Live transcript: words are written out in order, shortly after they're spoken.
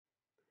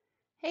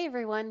Hey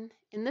everyone,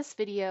 in this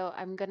video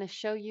I'm going to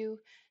show you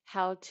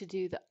how to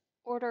do the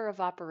order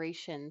of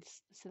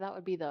operations. So that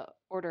would be the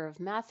order of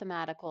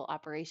mathematical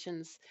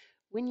operations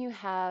when you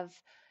have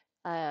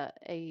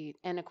an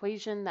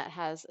equation that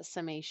has a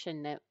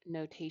summation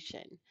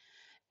notation.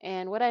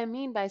 And what I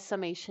mean by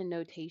summation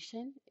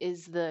notation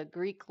is the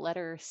Greek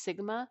letter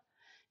sigma.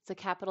 It's a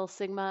capital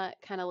sigma,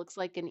 it kind of looks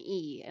like an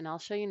E, and I'll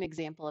show you an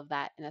example of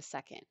that in a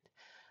second.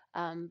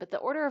 But the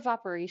order of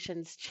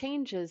operations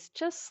changes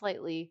just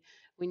slightly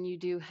when you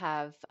do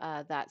have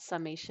that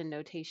summation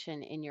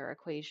notation in your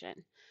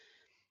equation.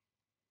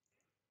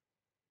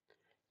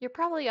 You're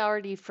probably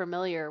already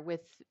familiar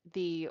with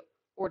the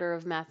order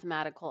of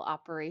mathematical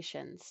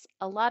operations.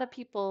 A lot of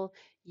people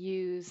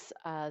use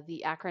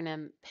the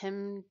acronym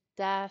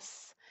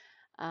PEMDAS,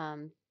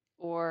 um,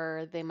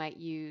 or they might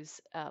use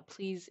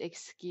please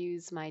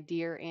excuse my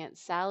dear Aunt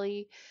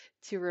Sally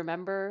to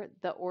remember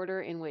the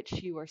order in which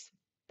you are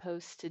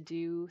supposed to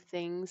do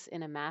things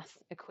in a math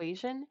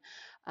equation.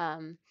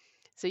 Um,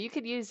 so you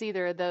could use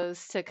either of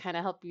those to kind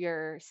of help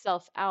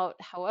yourself out.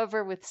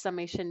 However, with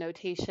summation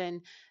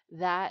notation,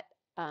 that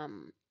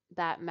um,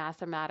 that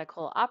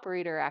mathematical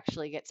operator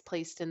actually gets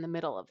placed in the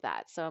middle of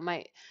that. So it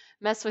might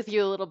mess with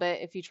you a little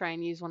bit if you try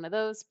and use one of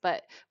those,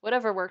 but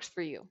whatever works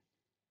for you.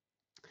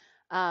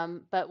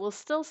 But we'll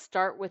still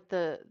start with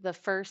the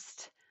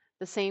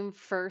same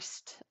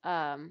first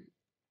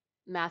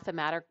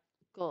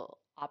mathematical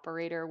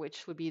operator,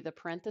 which would be the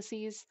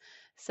parentheses.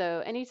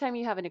 So anytime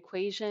you have an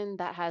equation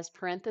that has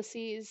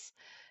parentheses,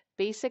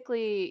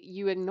 basically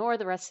you ignore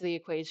the rest of the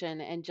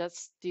equation and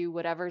just do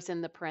whatever's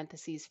in the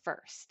parentheses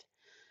first.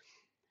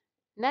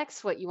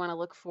 Next, what you want to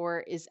look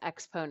for is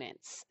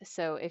exponents.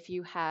 So if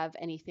you have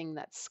anything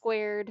that's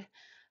squared,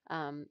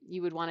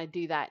 you would want to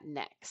do that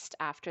next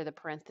after the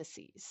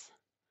parentheses.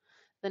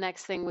 The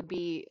next thing would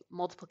be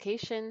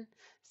multiplication.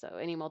 So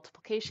any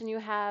multiplication you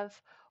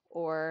have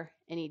or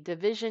any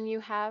division you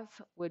have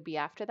would be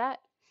after that.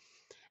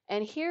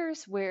 And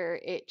here's where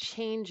it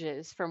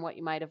changes from what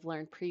you might have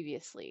learned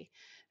previously.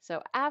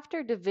 So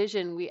after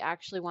division, we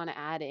actually want to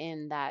add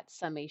in that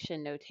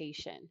summation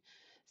notation.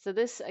 So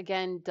this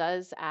again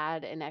does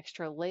add an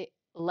extra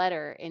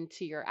letter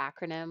into your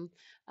acronym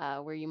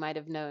where you might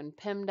have known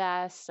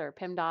PEMDAS or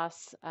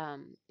PEMDAS.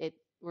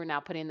 We're now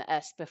putting the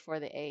S before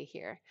the A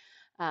here.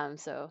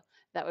 So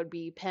that would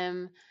be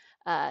PEM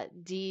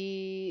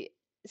D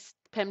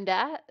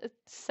PEMDAS.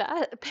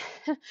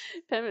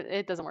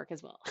 It doesn't work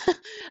as well.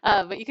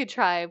 But you could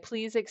try,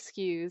 please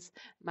excuse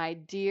my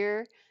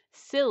dear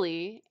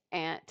silly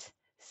Aunt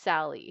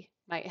Sally.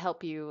 Might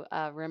help you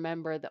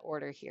remember the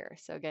order here.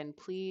 So again,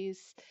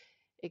 please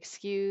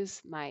excuse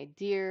my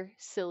dear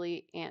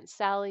silly Aunt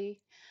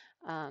Sally.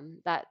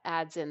 That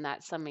adds in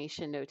that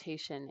summation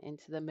notation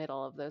into the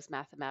middle of those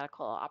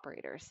mathematical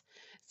operators.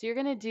 So you're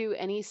going to do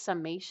any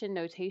summation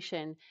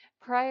notation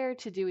prior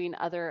to doing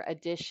other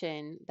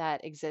addition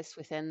that exists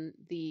within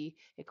the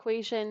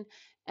equation.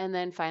 And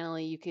then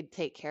finally, you could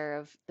take care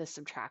of the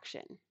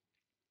subtraction.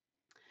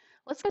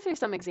 Let's go through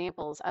some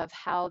examples of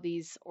how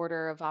these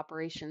order of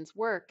operations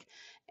work,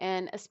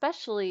 and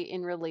especially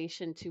in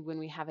relation to when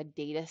we have a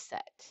data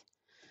set.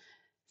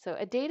 So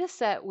a data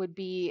set would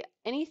be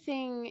any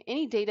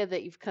data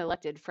that you've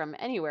collected from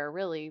anywhere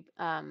really,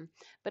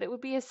 but it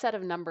would be a set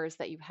of numbers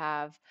that you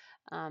have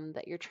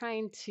that you're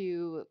trying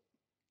to,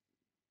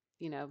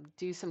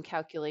 do some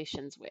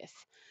calculations with.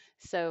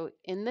 So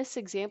in this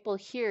example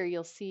here,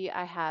 you'll see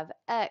I have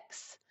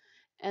X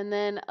and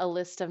then a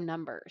list of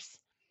numbers.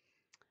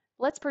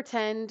 Let's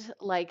pretend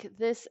like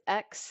this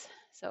X,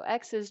 so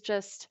X is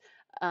just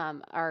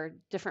our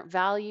different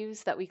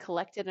values that we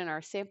collected in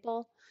our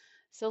sample.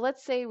 So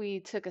let's say we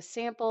took a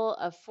sample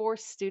of 4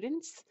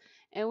 students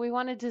and we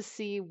wanted to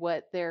see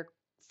what their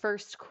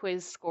first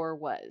quiz score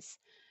was.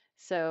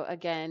 So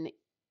again,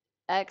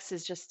 X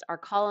is just our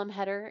column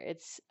header.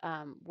 It's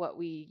what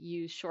we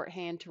use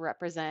shorthand to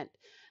represent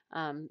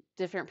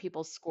different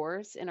people's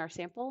scores in our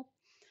sample.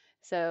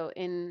 So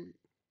in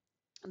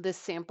this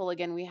sample,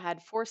 again, we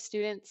had 4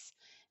 students,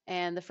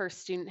 and the first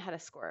student had a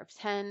score of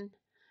 10,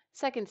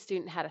 second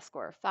student had a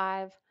score of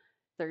 5,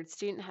 third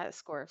student had a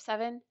score of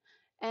 7,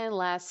 and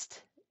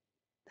last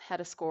had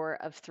a score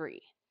of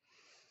 3.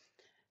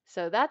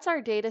 So that's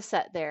our data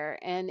set there.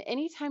 And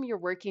anytime you're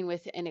working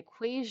with an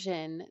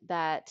equation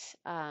that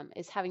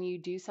is having you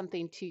do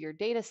something to your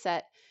data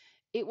set,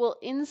 it will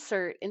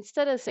insert,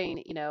 instead of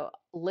saying,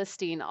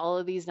 listing all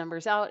of these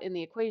numbers out in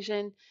the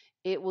equation,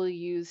 it will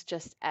use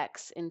just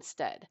X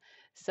instead.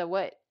 So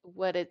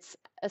what it's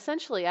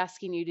essentially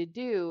asking you to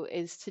do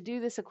is to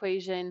do this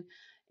equation,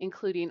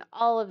 including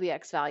all of the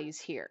X values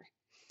here.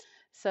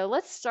 So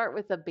let's start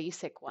with the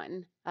basic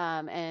one.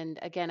 And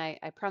again, I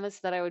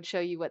promised that I would show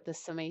you what the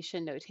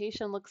summation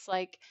notation looks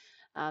like.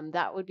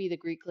 That would be the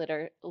Greek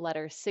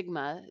letter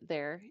sigma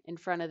there in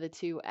front of the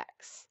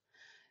 2x.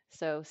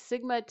 So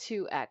sigma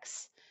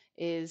 2x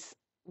is,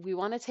 we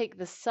want to take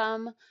the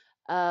sum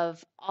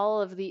of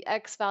all of the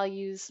x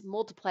values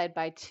multiplied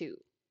by 2.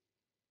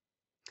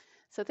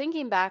 So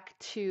thinking back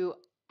to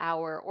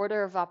our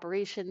order of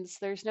operations.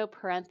 There's no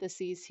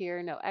parentheses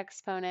here, no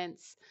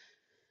exponents.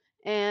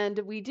 And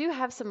we do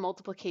have some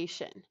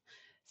multiplication.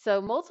 So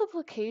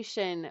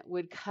multiplication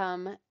would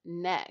come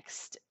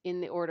next in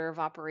the order of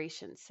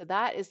operations. So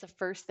that is the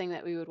first thing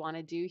that we would want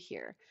to do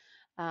here.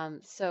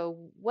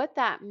 So what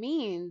that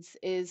means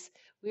is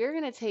we're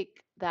going to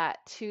take that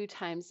 2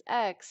 times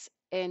x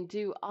and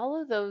do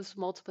all of those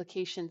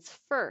multiplications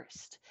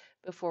first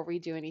before we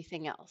do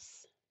anything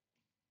else.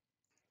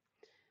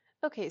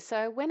 Okay, so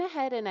I went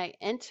ahead and I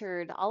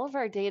entered all of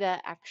our data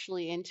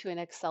actually into an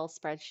Excel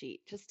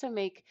spreadsheet just to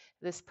make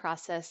this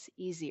process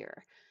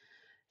easier.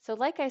 So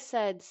like I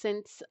said,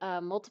 since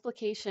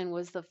multiplication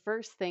was the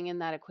first thing in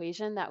that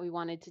equation that we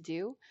wanted to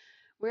do,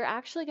 we're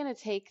actually going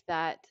to take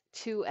that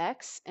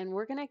 2x and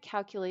we're going to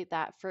calculate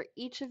that for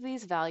each of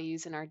these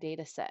values in our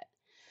data set.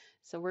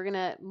 So we're going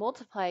to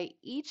multiply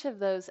each of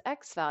those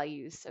x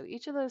values. So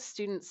each of those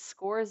students'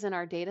 scores in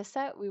our data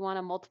set, we want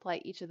to multiply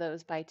each of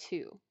those by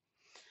 2.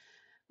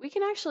 We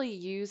can actually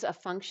use a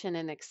function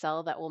in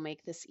Excel that will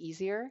make this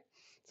easier.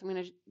 So I'm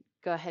going to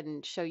go ahead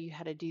and show you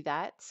how to do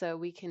that. So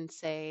we can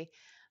say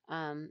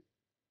um,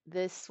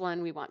 this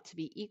one we want to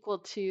be equal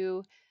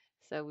to,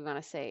 so we want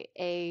to say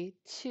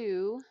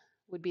A2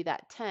 would be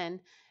that 10,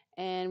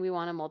 and we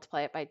want to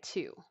multiply it by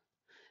 2.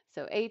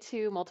 So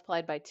A2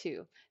 multiplied by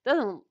 2.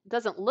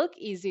 Doesn't look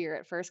easier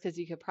at first because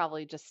you could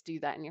probably just do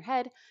that in your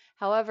head.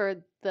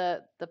 However,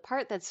 the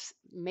part that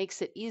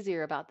makes it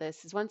easier about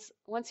this is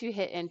once you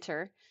hit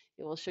enter,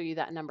 it will show you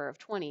that number of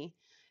 20.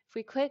 If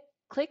we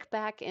click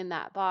back in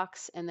that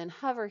box and then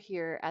hover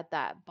here at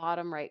that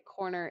bottom right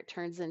corner, it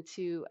turns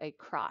into a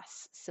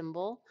cross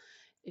symbol.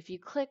 If you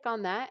click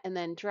on that and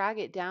then drag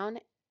it down,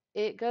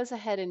 it goes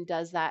ahead and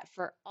does that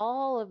for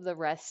all of the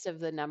rest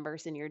of the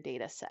numbers in your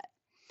data set.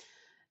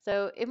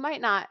 So it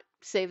might not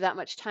save that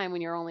much time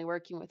when you're only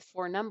working with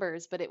 4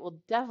 numbers, but it will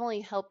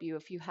definitely help you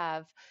if you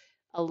have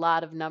a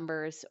lot of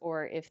numbers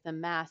or if the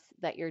math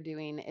that you're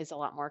doing is a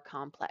lot more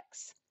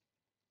complex.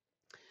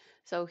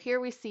 So here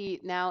we see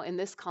now in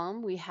this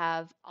column, we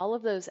have all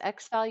of those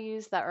x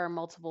values that are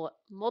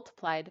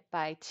multiplied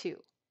by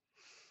 2.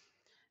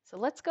 So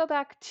let's go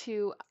back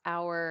to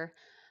our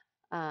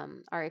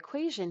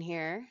equation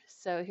here.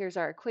 So here's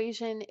our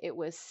equation. It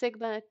was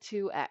sigma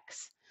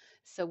 2x.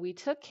 So we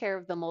took care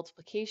of the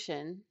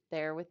multiplication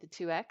there with the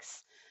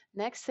 2x.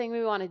 Next thing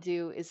we want to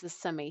do is the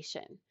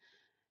summation.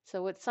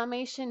 So what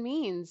summation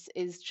means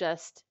is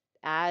just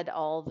add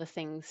all the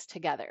things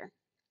together.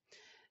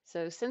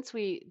 So since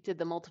we did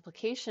the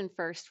multiplication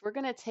first, we're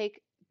going to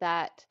take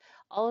that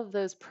all of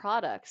those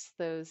products,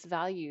 those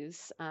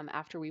values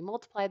after we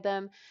multiplied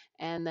them,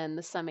 and then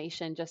the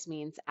summation just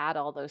means add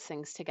all those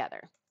things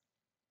together.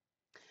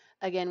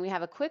 Again, we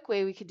have a quick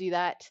way we could do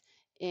that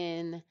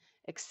in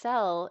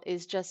Excel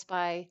is just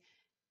by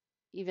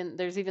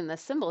there's even the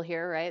symbol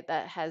here, right,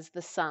 that has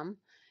the sum.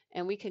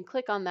 And we can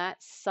click on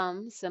that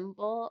sum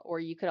symbol, or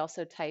you could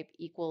also type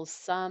equals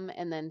sum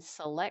and then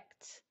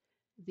select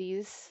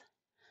these,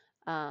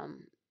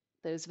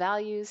 those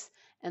values.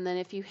 And then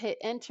if you hit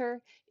enter,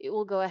 it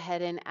will go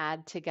ahead and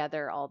add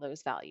together all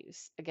those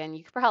values. Again,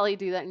 you could probably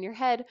do that in your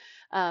head,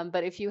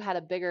 but if you had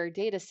a bigger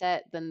data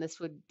set, then this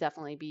would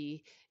definitely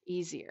be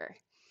easier.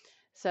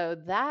 So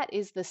that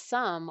is the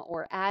sum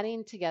or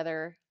adding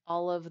together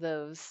all of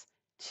those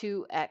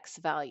 2x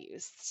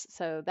values.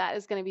 So that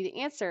is going to be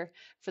the answer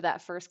for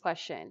that first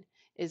question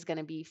is going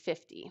to be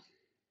 50.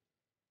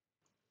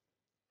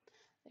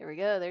 There we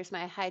go. There's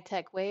my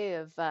high-tech way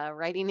of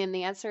writing in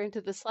the answer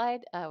into the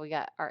slide. We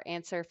got our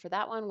answer for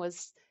that one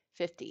was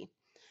 50.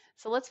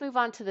 So let's move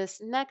on to this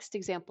next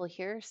example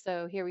here.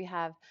 So here we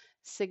have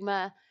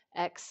sigma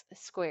x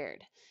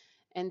squared.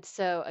 And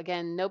so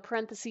again, no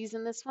parentheses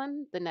in this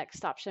one. The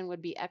next option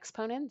would be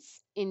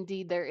exponents.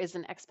 Indeed, there is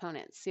an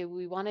exponent. So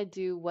we want to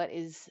do what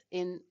is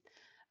in,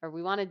 or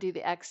we want to do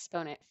the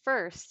exponent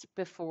first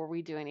before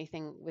we do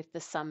anything with the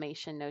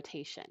summation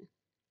notation.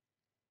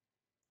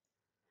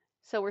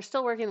 So we're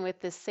still working with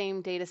this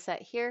same data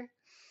set here.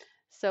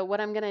 So what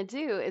I'm going to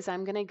do is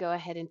I'm going to go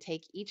ahead and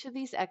take each of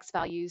these x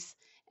values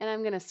and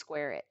I'm going to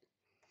square it.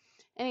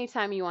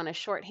 Anytime you want a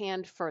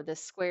shorthand for the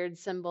squared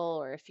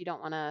symbol, or if you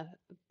don't want to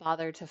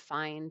bother to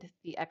find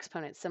the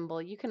exponent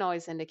symbol, you can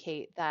always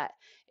indicate that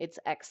it's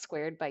x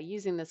squared by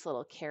using this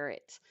little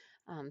caret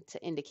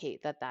to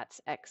indicate that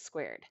that's x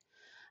squared.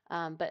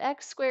 But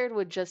x squared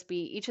would just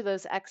be each of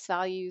those x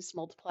values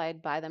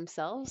multiplied by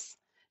themselves.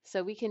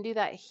 So we can do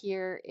that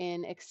here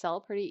in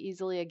Excel pretty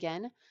easily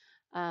again.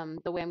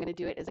 The way I'm going to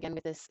do it is again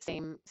with this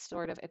same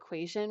sort of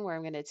equation where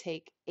I'm going to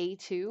take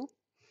A2,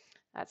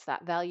 that's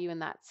that value in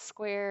that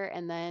square,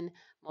 and then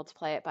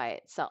multiply it by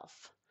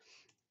itself.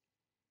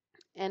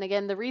 And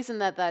again, the reason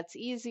that that's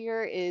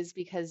easier is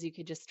because you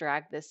could just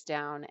drag this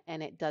down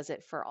and it does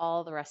it for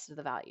all the rest of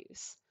the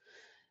values.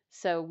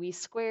 So we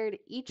squared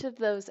each of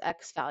those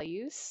x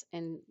values,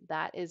 and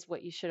that is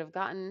what you should have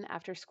gotten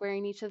after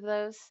squaring each of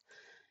those.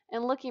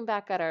 And looking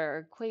back at our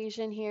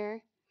equation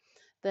here,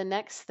 the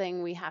next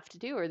thing we have to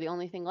do, or the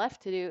only thing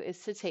left to do, is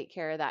to take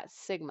care of that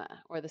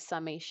sigma, or the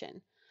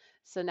summation.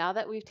 So now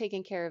that we've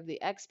taken care of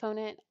the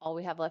exponent, all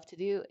we have left to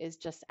do is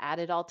just add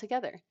it all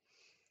together.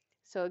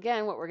 So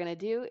again, what we're going to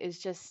do is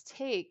just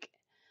take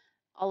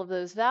all of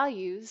those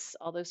values,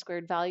 all those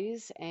squared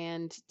values,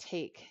 and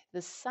take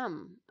the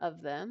sum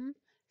of them.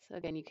 So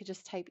again, you could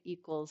just type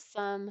equals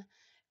sum,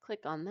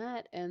 click on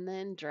that, and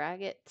then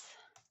drag it,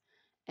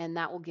 and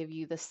that will give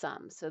you the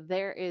sum. So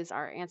there is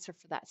our answer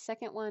for that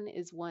second one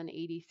is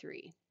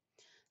 183.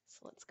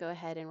 So let's go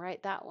ahead and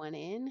write that one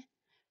in.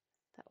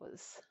 That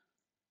was,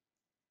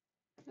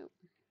 oh,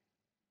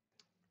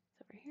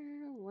 it's over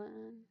here,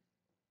 one.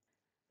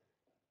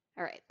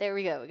 All right, there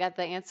we go. We got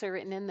the answer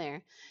written in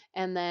there.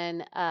 And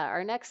then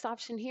our next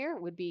option here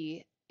would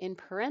be in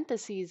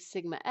parentheses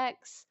sigma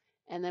x,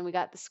 and then we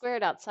got the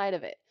squared outside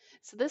of it.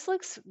 So this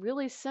looks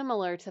really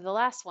similar to the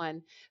last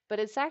one, but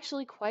it's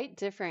actually quite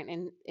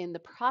different in the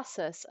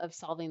process of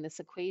solving this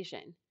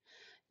equation.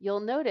 You'll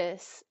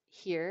notice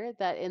here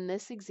that in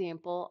this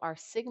example, our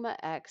sigma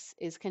x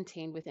is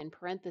contained within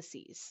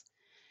parentheses.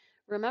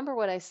 Remember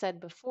what I said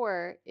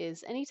before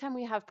is anytime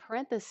we have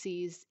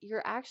parentheses,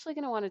 you're actually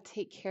going to want to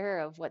take care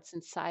of what's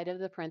inside of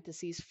the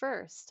parentheses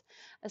first,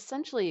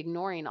 essentially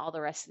ignoring all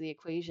the rest of the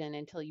equation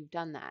until you've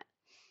done that.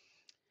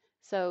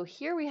 So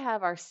here we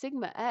have our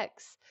sigma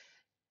x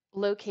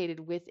located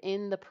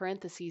within the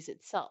parentheses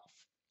itself.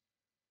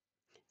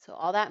 So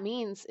all that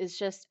means is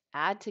just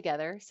add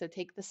together. So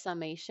take the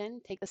summation,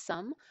 take the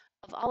sum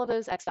of all of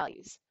those x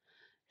values.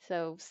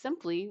 So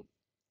simply,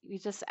 we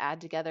just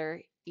add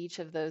together each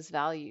of those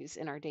values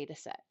in our data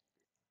set.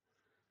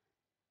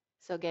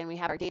 So again, we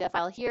have our data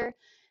file here,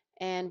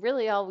 and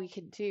really all we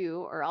could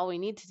do, or all we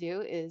need to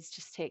do, is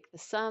just take the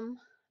sum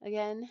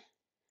again,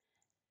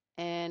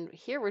 and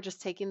here we're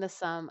just taking the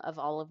sum of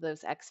all of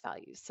those x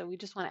values. So we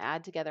just want to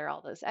add together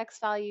all those x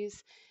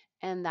values,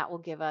 and that will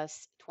give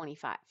us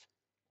 25.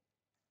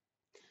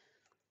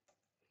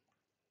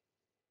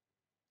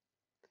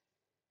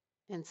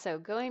 And so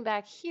going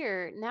back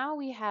here, now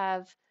we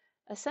have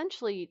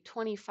essentially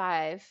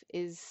 25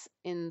 is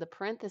in the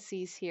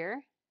parentheses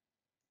here,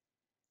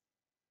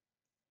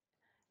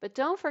 but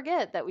don't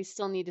forget that we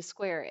still need to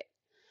square it.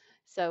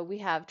 So we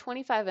have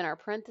 25 in our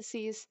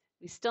parentheses.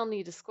 We still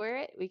need to square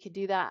it. We could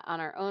do that on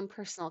our own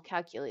personal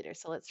calculator.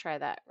 So let's try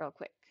that real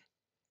quick.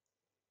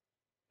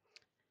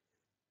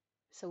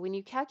 So when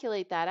you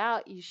calculate that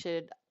out, you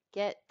should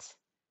get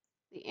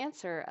the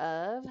answer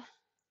of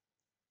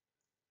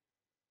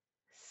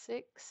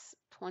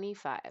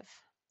 625.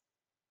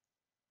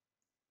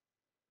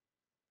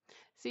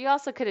 So you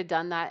also could have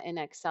done that in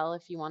Excel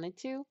if you wanted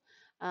to.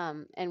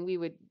 And we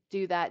would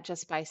do that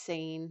just by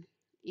saying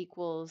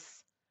equals,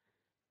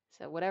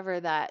 so whatever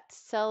that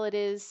cell it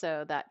is,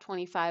 so that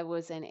 25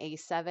 was in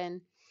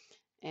A7,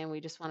 and we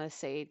just want to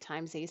say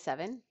times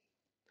A7,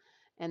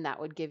 and that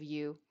would give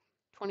you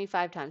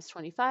 25 times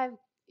 25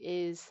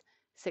 is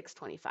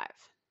 625.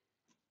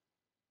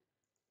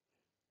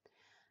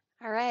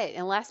 All right,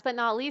 and last but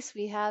not least,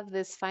 we have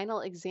this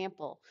final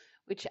example,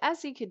 which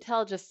as you can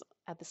tell just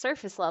at the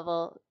surface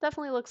level,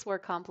 definitely looks more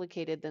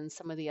complicated than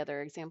some of the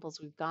other examples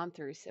we've gone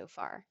through so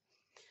far.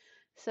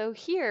 So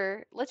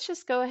here, let's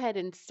just go ahead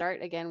and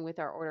start again with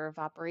our order of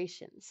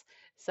operations.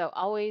 So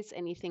always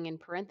anything in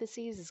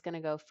parentheses is going to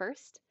go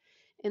first.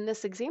 In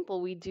this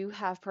example, we do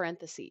have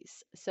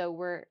parentheses. So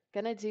we're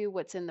going to do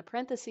what's in the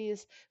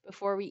parentheses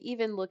before we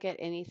even look at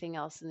anything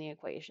else in the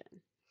equation.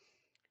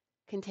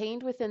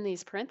 Contained within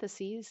these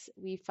parentheses,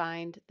 we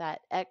find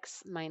that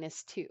x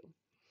minus 2.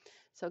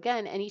 So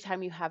again,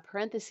 anytime you have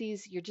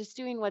parentheses, you're just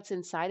doing what's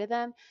inside of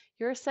them.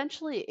 You're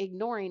essentially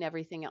ignoring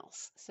everything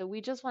else. So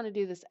we just want to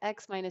do this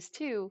x minus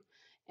 2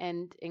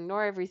 and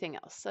ignore everything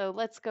else. So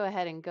let's go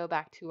ahead and go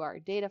back to our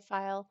data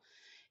file.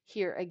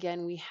 Here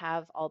again, we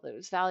have all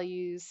those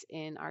values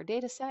in our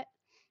data set.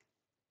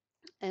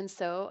 And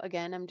so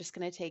again, I'm just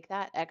going to take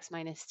that x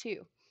minus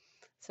 2.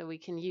 So we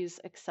can use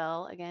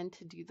Excel again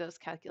to do those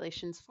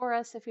calculations for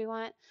us if we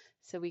want.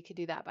 So we could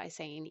do that by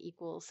saying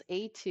equals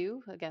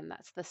A2. Again,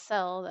 that's the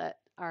cell that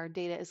our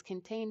data is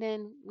contained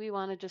in. We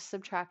want to just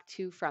subtract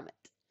 2 from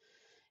it.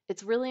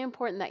 It's really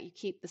important that you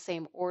keep the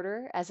same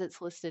order as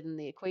it's listed in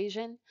the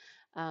equation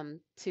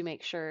to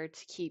make sure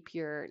to keep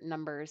your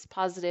numbers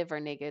positive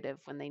or negative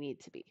when they need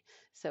to be.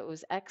 So it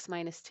was x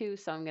minus 2,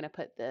 so I'm going to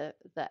put the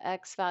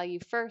x value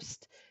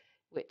first,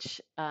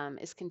 which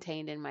is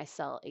contained in my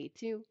cell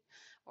A2,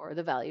 or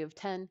the value of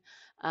 10,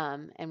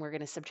 and we're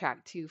going to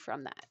subtract 2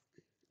 from that.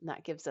 And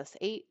that gives us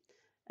 8.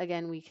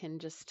 Again, we can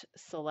just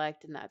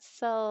select in that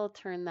cell,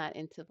 turn that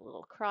into the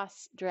little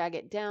cross, drag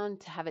it down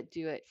to have it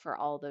do it for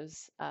all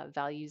those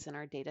values in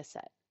our data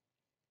set.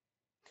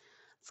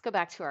 Let's go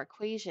back to our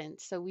equation.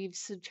 So we've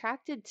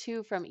subtracted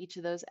 2 from each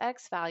of those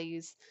x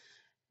values.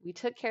 We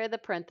took care of the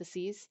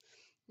parentheses.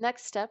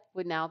 Next step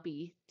would now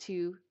be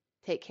to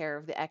take care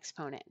of the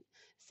exponent.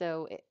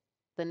 So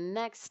the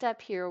next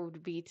step here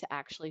would be to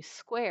actually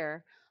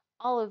square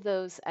all of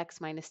those x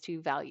minus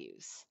 2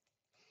 values.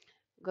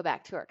 Go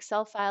back to our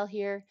Excel file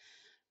here.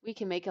 We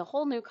can make a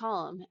whole new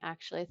column.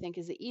 Actually, I think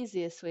is the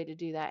easiest way to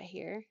do that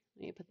here.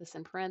 Let me put this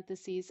in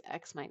parentheses,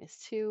 x minus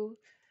 2.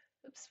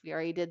 Oops, we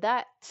already did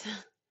that.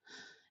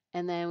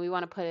 And then we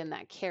want to put in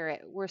that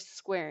caret. We're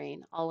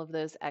squaring all of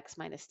those x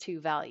minus 2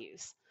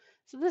 values.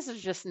 So this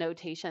is just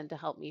notation to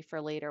help me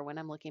for later when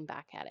I'm looking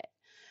back at it.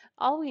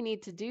 All we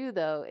need to do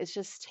though is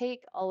just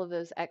take all of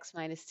those x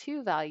minus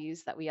 2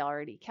 values that we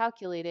already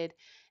calculated,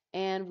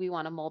 and we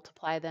want to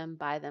multiply them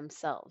by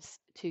themselves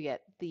to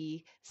get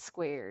the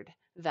squared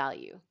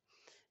value.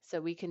 So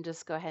we can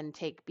just go ahead and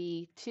take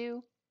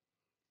b2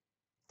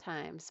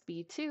 times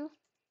b2,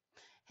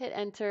 hit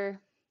enter.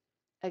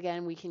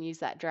 Again, we can use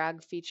that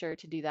drag feature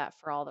to do that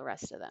for all the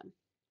rest of them.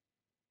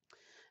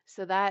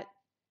 So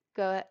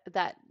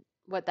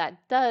what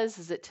that does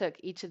is it took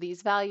each of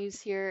these values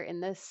here in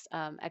this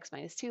x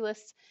minus 2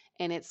 list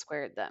and it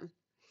squared them.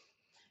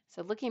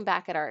 So looking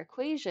back at our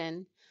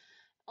equation,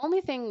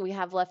 only thing we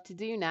have left to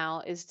do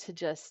now is to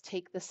just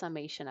take the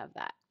summation of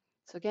that.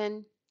 So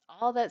again,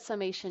 all that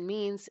summation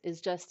means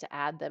is just to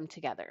add them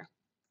together.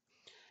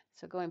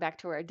 So going back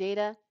to our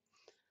data,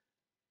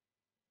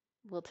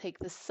 we'll take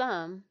the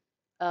sum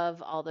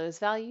of all those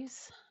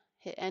values,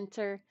 hit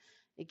enter,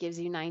 it gives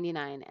you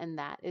 99, and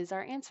that is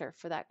our answer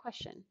for that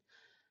question.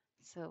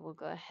 So we'll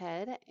go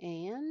ahead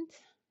and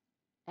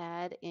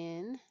add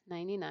in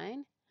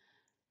 99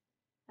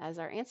 as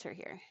our answer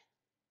here.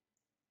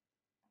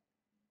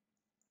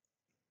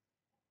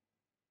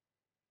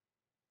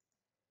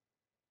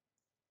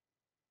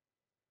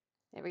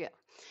 There we go.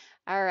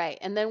 All right,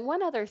 and then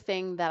one other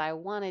thing that I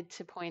wanted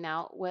to point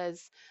out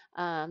was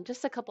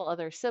just a couple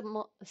other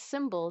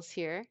symbols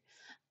here.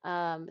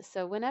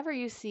 So whenever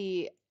you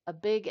see a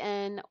big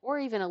N or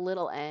even a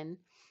little n,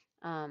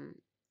 um,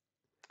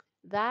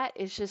 that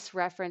is just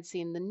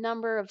referencing the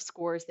number of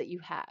scores that you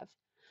have.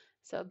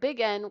 So big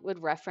N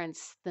would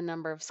reference the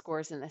number of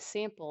scores in a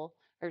sample,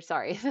 or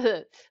sorry,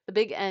 the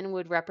big N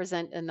would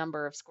represent a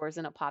number of scores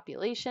in a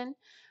population.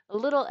 A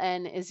little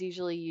n is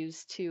usually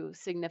used to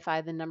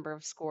signify the number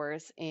of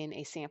scores in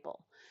a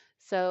sample.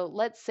 So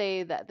let's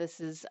say that this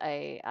is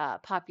a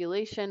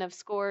population of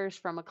scores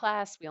from a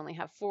class. We only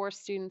have 4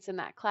 students in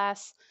that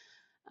class.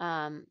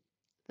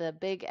 The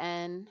big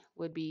N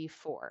would be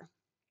 4.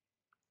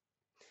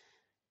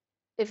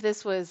 If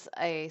this was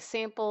a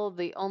sample,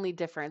 the only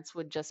difference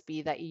would just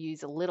be that you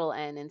use a little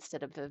n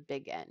instead of a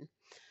big N.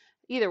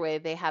 Either way,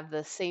 they have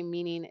the same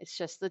meaning. It's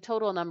just the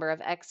total number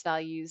of x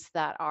values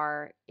that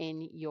are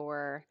in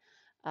your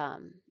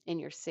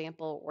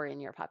sample or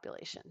in your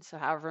population. So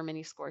however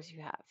many scores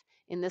you have.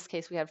 In this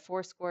case, we had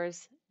 4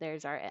 scores.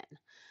 There's our n.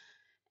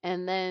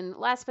 And then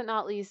last but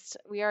not least,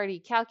 we already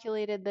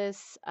calculated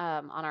this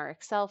on our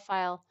Excel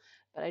file,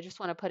 but I just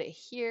want to put it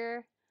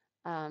here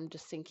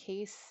just in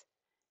case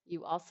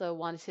you also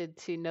wanted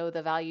to know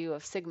the value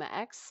of sigma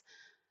x.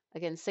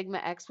 Again, sigma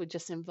x would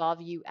just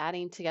involve you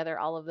adding together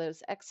all of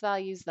those x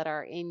values that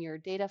are in your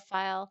data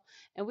file.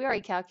 And we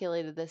already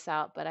calculated this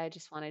out, but I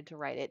just wanted to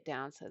write it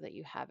down so that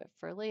you have it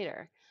for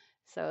later.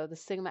 So the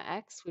sigma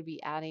x would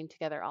be adding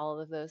together all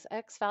of those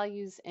x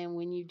values. And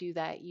when you do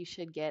that, you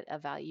should get a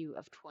value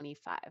of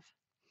 25.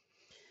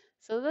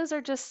 So those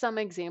are just some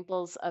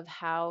examples of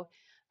how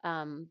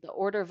the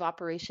order of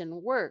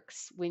operation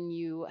works when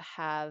you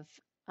have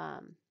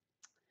um,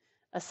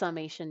 a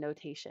summation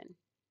notation.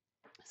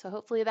 So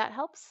hopefully that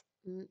helps.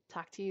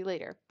 Talk to you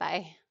later.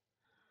 Bye.